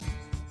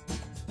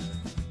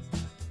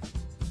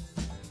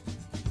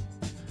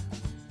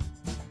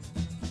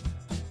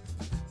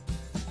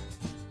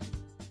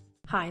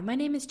Hi, my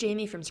name is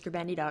Jamie from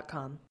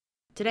Scribendi.com.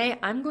 Today,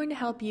 I'm going to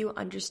help you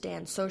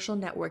understand social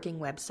networking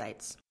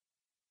websites.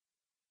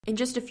 In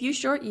just a few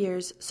short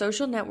years,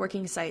 social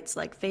networking sites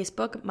like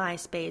Facebook,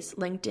 MySpace,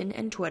 LinkedIn,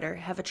 and Twitter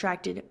have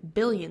attracted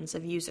billions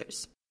of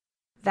users,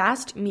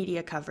 vast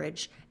media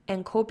coverage,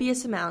 and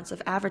copious amounts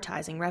of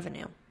advertising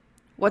revenue.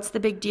 What's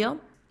the big deal?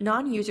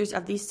 Non-users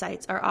of these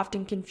sites are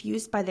often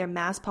confused by their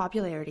mass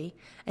popularity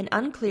and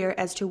unclear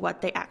as to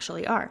what they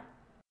actually are.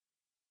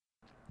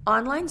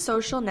 Online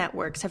social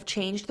networks have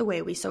changed the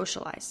way we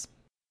socialize.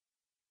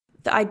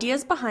 The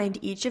ideas behind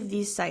each of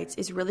these sites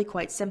is really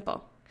quite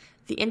simple.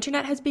 The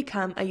internet has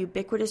become a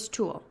ubiquitous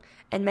tool,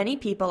 and many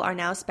people are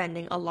now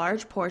spending a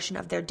large portion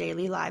of their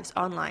daily lives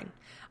online,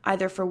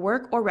 either for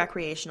work or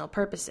recreational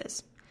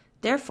purposes.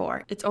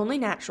 Therefore, it's only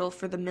natural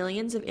for the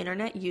millions of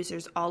internet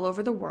users all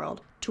over the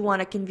world to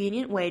want a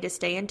convenient way to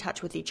stay in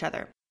touch with each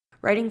other.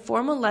 Writing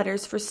formal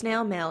letters for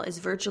snail mail is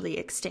virtually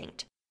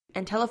extinct,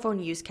 and telephone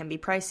use can be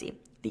pricey.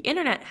 The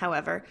internet,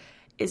 however,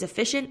 is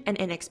efficient and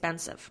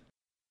inexpensive.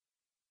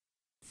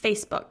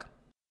 Facebook.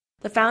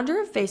 The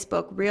founder of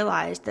Facebook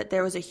realized that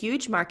there was a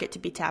huge market to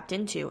be tapped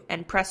into,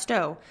 and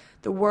presto,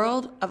 the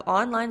world of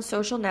online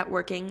social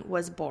networking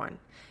was born.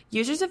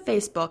 Users of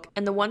Facebook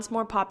and the once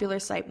more popular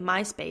site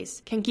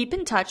MySpace can keep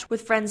in touch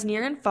with friends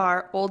near and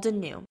far, old and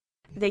new.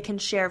 They can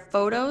share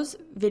photos,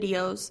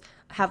 videos,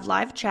 have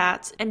live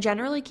chats, and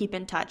generally keep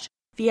in touch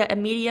via a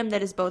medium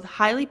that is both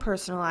highly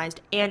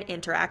personalized and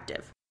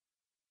interactive.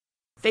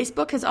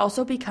 Facebook has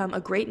also become a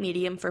great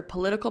medium for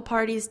political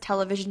parties,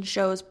 television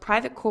shows,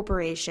 private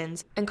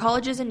corporations, and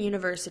colleges and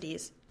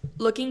universities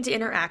looking to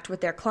interact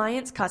with their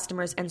clients,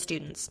 customers, and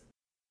students.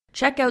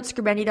 Check out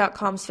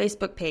Scribendi.com's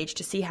Facebook page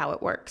to see how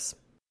it works.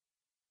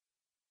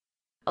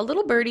 A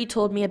little birdie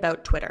told me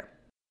about Twitter.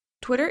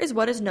 Twitter is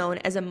what is known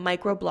as a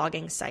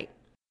microblogging site.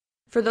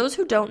 For those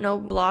who don't know,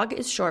 blog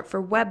is short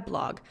for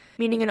weblog,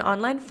 meaning an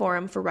online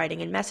forum for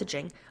writing and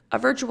messaging, a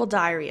virtual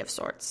diary of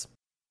sorts.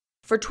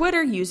 For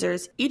Twitter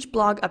users, each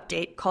blog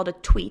update, called a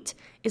tweet,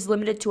 is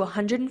limited to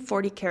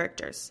 140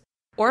 characters,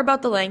 or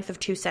about the length of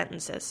 2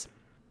 sentences.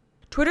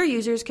 Twitter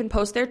users can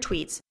post their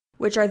tweets,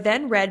 which are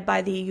then read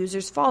by the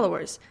user's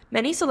followers.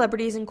 Many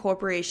celebrities and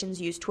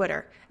corporations use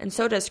Twitter, and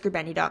so does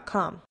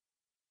Scribendi.com.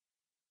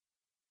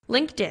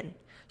 LinkedIn,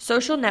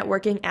 social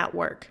networking at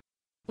work.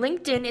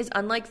 LinkedIn is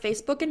unlike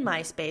Facebook and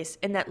MySpace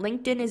in that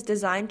LinkedIn is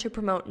designed to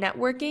promote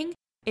networking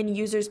in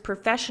users'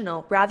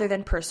 professional rather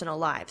than personal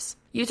lives.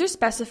 Users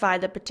specify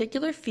the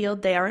particular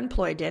field they are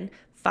employed in,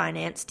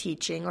 finance,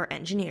 teaching, or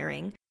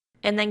engineering,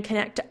 and then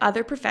connect to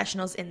other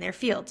professionals in their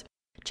field.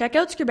 Check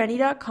out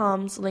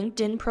Scribendi.com's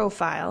LinkedIn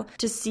profile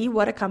to see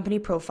what a company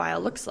profile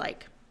looks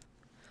like.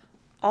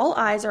 All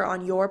eyes are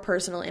on your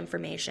personal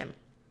information.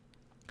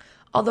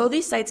 Although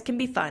these sites can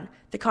be fun,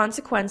 the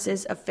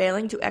consequences of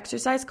failing to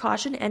exercise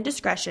caution and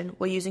discretion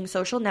while using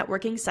social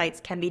networking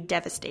sites can be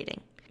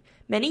devastating.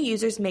 Many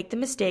users make the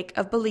mistake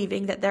of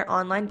believing that their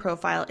online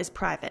profile is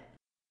private.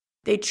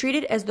 They treat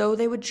it as though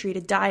they would treat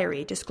a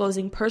diary,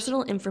 disclosing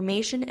personal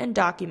information and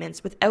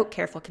documents without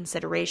careful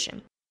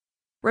consideration.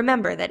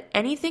 Remember that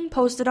anything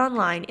posted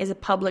online is a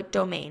public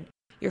domain.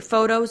 Your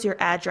photos, your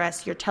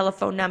address, your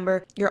telephone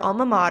number, your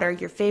alma mater,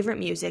 your favorite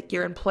music,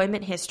 your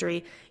employment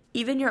history,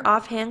 even your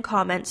offhand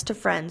comments to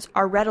friends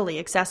are readily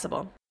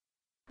accessible.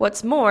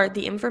 What's more,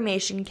 the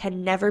information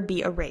can never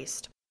be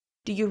erased.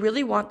 Do you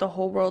really want the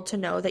whole world to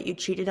know that you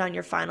cheated on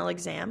your final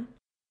exam?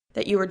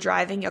 That you were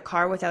driving a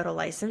car without a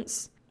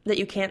license? That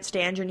you can't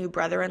stand your new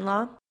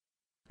brother-in-law?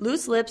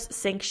 Loose lips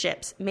sink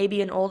ships may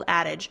be an old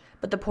adage,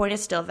 but the point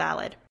is still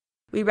valid.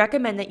 We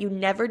recommend that you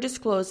never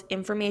disclose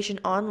information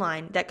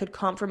online that could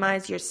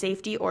compromise your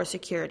safety or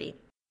security.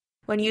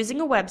 When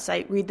using a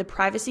website, read the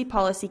privacy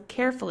policy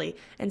carefully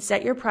and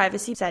set your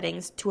privacy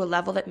settings to a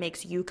level that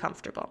makes you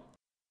comfortable.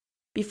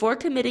 Before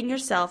committing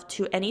yourself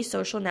to any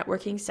social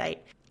networking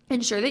site,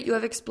 ensure that you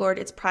have explored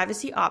its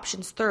privacy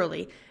options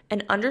thoroughly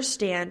and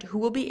understand who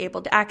will be able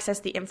to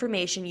access the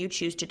information you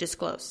choose to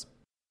disclose.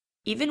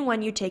 Even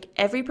when you take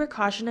every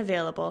precaution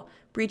available,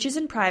 breaches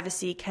in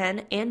privacy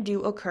can and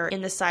do occur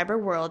in the cyber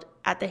world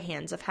at the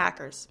hands of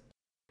hackers.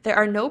 There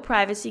are no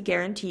privacy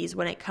guarantees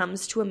when it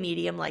comes to a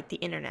medium like the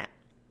internet.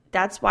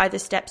 That's why the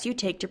steps you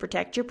take to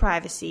protect your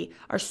privacy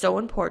are so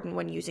important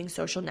when using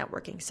social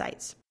networking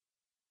sites.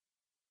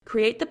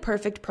 Create the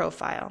perfect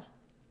profile.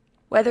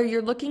 Whether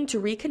you're looking to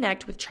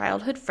reconnect with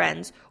childhood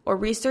friends or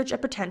research a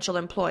potential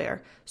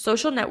employer,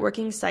 social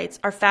networking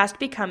sites are fast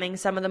becoming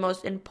some of the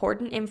most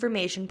important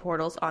information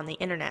portals on the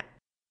internet.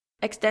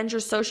 Extend your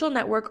social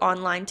network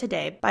online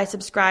today by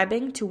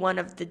subscribing to one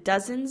of the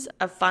dozens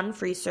of fun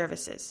free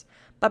services.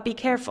 But be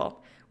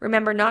careful.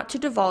 Remember not to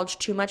divulge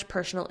too much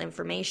personal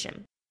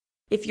information.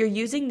 If you're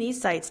using these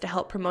sites to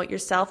help promote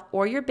yourself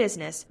or your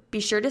business, be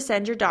sure to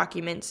send your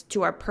documents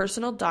to our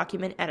personal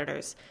document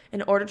editors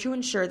in order to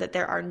ensure that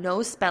there are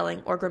no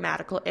spelling or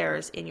grammatical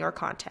errors in your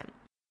content.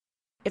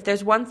 If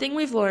there's one thing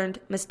we've learned,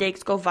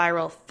 mistakes go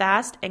viral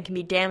fast and can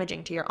be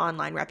damaging to your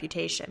online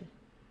reputation.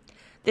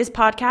 This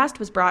podcast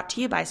was brought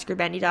to you by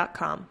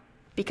Scribendi.com,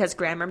 because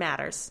grammar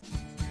matters.